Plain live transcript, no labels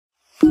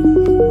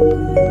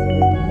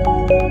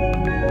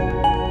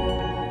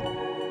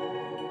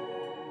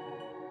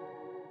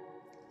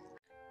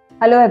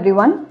Hello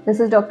everyone, this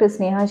is Dr.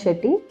 Sneha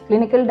Shetty,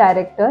 Clinical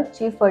Director,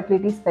 Chief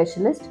Fertility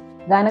Specialist,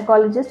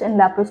 Gynecologist and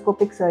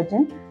Laparoscopic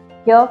Surgeon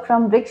here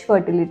from Vriksh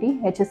Fertility,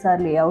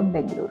 HSR Layout,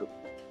 Bengaluru.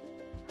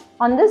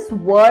 On this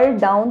World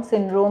Down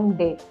Syndrome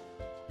Day,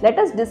 let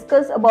us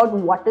discuss about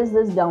what is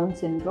this Down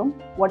syndrome,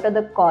 what are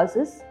the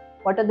causes,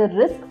 what are the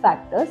risk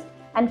factors,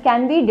 and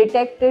can we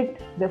detect it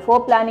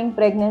before planning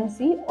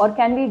pregnancy or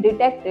can we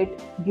detect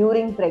it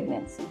during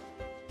pregnancy.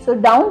 So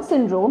Down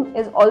syndrome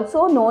is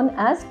also known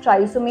as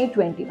trisomy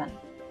 21.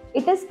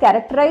 It is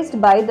characterized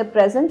by the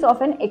presence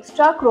of an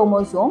extra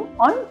chromosome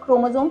on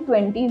chromosome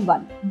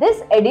 21.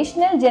 This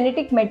additional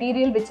genetic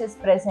material which is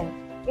present,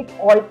 it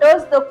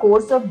alters the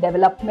course of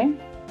development,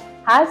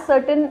 has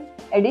certain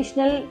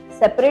additional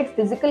separate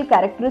physical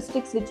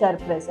characteristics which are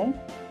present,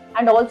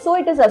 and also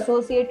it is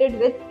associated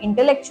with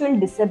intellectual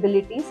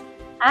disabilities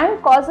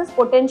and causes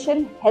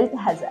potential health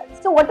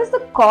hazards. So what is the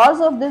cause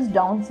of this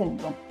Down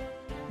syndrome?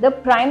 The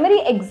primary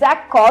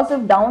exact cause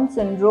of Down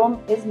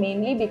syndrome is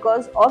mainly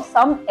because of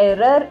some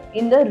error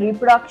in the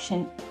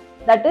reproduction.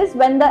 That is,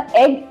 when the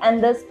egg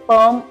and the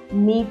sperm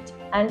meet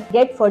and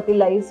get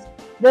fertilized,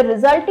 the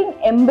resulting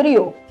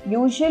embryo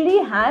usually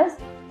has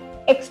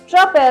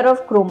extra pair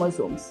of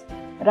chromosomes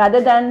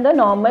rather than the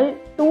normal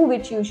 2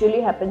 which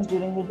usually happens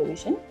during the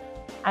division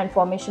and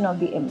formation of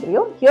the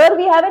embryo. Here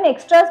we have an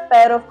extra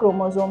pair of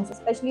chromosomes,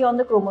 especially on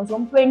the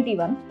chromosome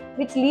 21,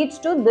 which leads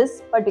to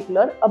this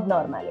particular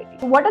abnormality.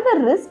 So what are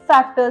the risk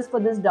factors for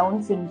this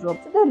Down syndrome?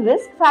 So the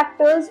risk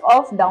factors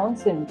of Down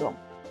syndrome.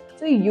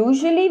 So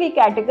usually we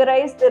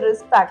categorize the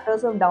risk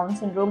factors of Down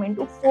syndrome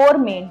into 4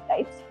 main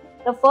types.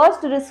 The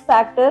first risk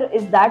factor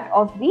is that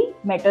of the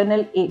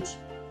maternal age.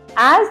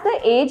 As the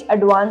age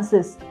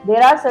advances,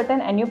 there are certain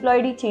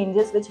aneuploidy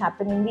changes which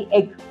happen in the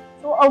egg.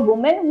 So a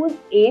woman whose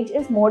age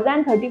is more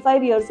than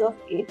 35 years of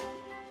age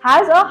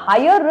has a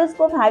higher risk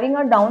of having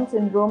a Down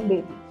syndrome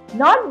baby.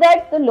 Not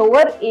that the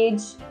lower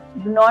age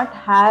do not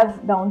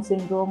have Down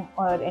syndrome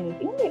or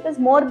anything, it is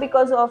more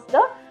because of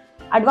the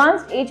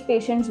advanced age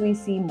patients we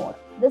see more.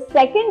 The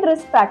second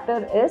risk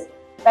factor is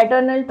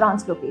paternal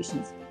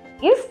translocations.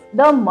 If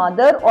the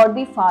mother or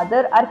the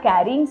father are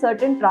carrying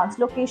certain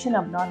translocation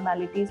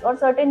abnormalities or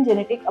certain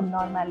genetic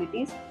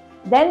abnormalities,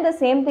 then the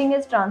same thing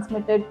is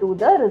transmitted to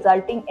the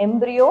resulting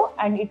embryo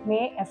and it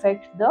may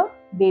affect the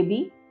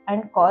baby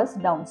and cause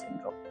Down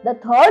syndrome. The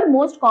third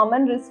most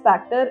common risk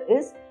factor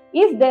is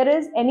if there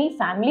is any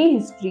family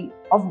history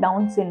of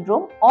Down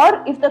syndrome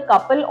or if the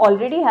couple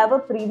already have a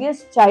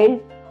previous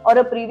child or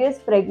a previous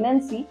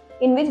pregnancy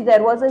in which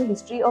there was a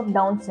history of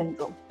Down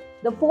syndrome.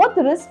 The fourth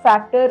risk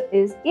factor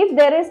is if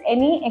there is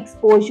any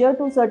exposure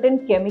to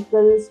certain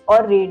chemicals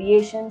or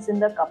radiations in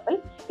the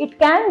couple, it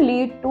can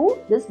lead to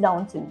this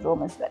Down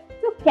syndrome as well.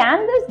 So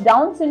can this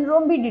Down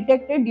syndrome be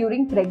detected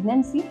during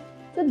pregnancy?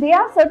 So there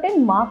are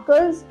certain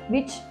markers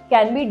which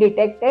can be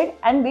detected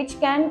and which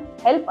can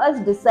help us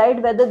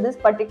decide whether this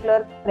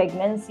particular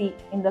pregnancy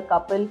in the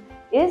couple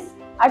is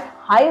at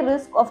high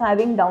risk of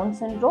having Down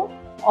syndrome,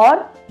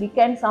 or we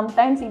can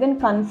sometimes even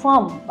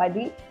confirm by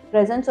the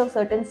presence of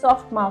certain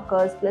soft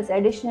markers plus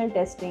additional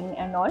testing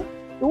and all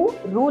to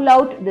rule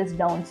out this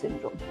Down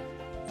syndrome.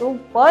 So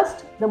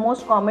first, the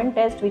most common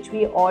test which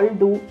we all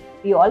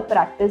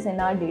practice in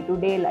our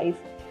day-to-day life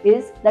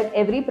is that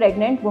every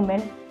pregnant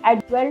woman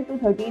at 12 to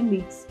 13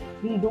 weeks,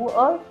 we do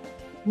a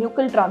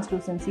nuchal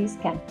translucency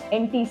scan,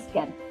 NT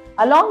scan.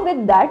 Along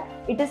with that,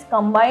 it is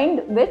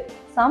combined with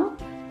some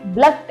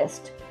blood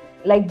test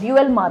like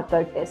dual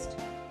marker test,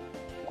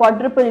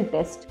 quadruple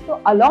test.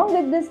 So along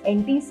with this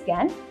NT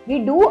scan, we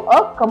do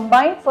a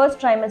combined first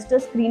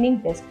trimester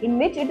screening test in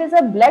which it is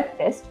a blood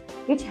test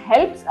which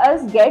helps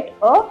us get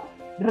a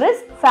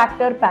risk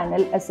factor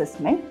panel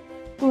assessment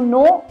to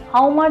know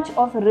how much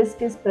of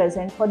risk is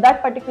present for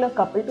that particular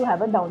couple to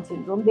have a Down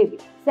syndrome baby.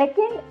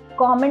 Second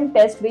common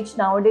test which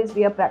nowadays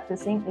we are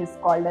practicing is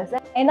called as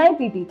an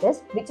NIPT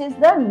test, which is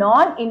the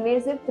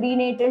non-invasive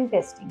prenatal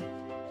testing.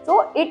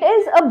 So it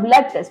is a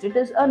blood test, it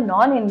is a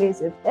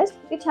non-invasive test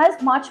which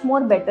has much more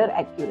better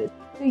accuracy.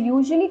 So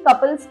usually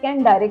couples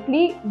can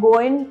directly go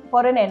in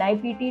for an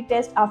NIPT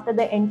test after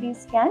the NT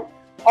scan,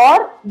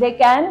 or they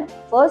can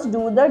first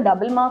do the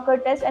double marker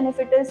test, and if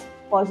it is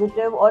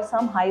positive or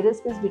some high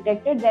risk is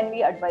detected, then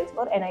we advise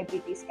for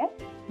NIPT scan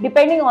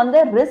depending on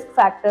the risk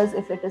factors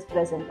if it is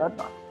present or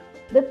not.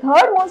 The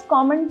third most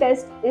common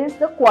test is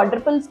the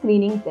quadruple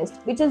screening test,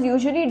 which is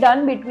usually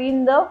done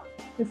between the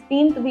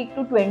 15th week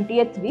to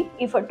 20th week.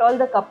 If at all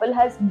the couple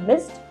has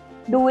missed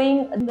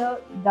doing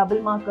the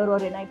double marker or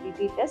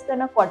NIPT test,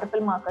 then a quadruple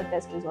marker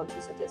test is also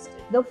suggested.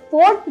 The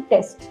fourth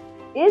test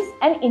is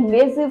an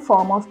invasive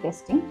form of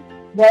testing,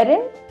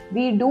 wherein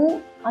we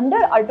do under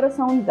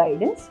ultrasound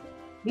guidance,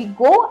 we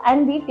go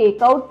and we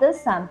take out the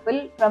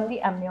sample from the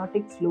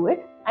amniotic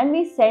fluid and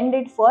we send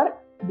it for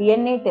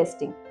DNA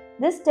testing.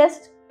 This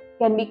test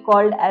can be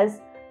called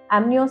as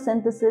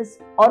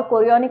amniocentesis or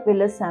chorionic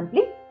villus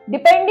sampling,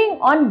 depending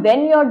on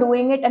when you are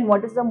doing it and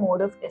what is the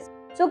mode of test.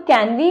 So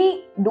can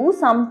we do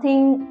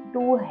something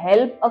to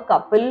help a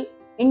couple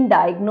in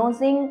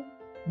diagnosing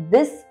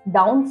this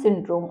Down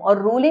syndrome or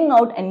ruling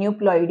out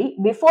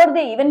aneuploidy before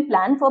they even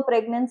plan for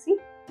pregnancy?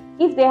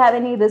 If they have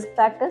any risk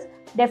factors,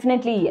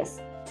 definitely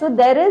yes. So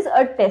there is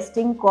a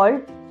testing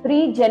called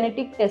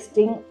pre-genetic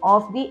testing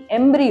of the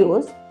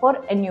embryos for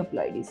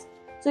aneuploidies.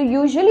 So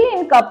usually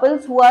in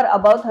couples who are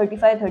above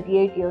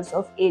 35-38 years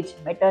of age,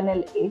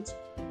 maternal age,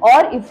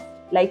 or if,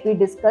 like we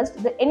discussed,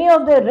 any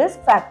of the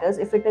risk factors,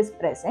 if it is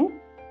present,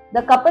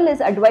 the couple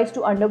is advised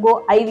to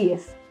undergo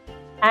IVF,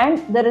 and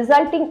the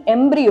resulting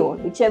embryo,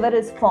 whichever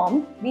is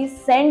formed, we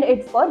send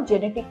it for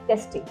genetic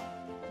testing.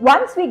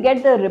 Once we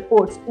get the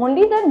reports,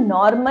 only the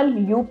normal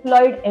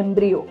euploid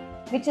embryo,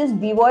 which is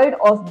devoid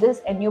of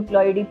this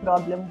aneuploidy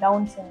problem,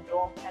 Down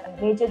syndrome and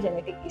major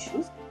genetic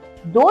issues,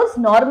 those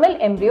normal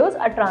embryos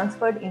are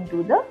transferred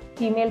into the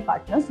female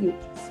partner's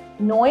uterus.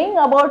 Knowing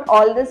about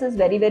all this is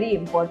very, very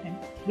important.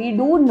 We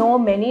do know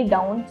many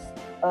Down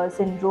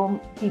syndrome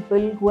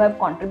people who have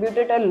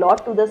contributed a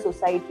lot to the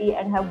society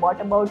and have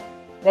brought about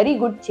very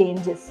good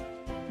changes.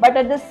 But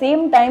at the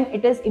same time,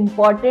 it is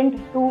important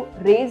to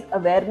raise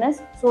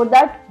awareness so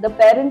that the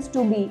parents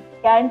to be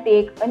can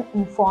take an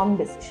informed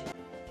decision.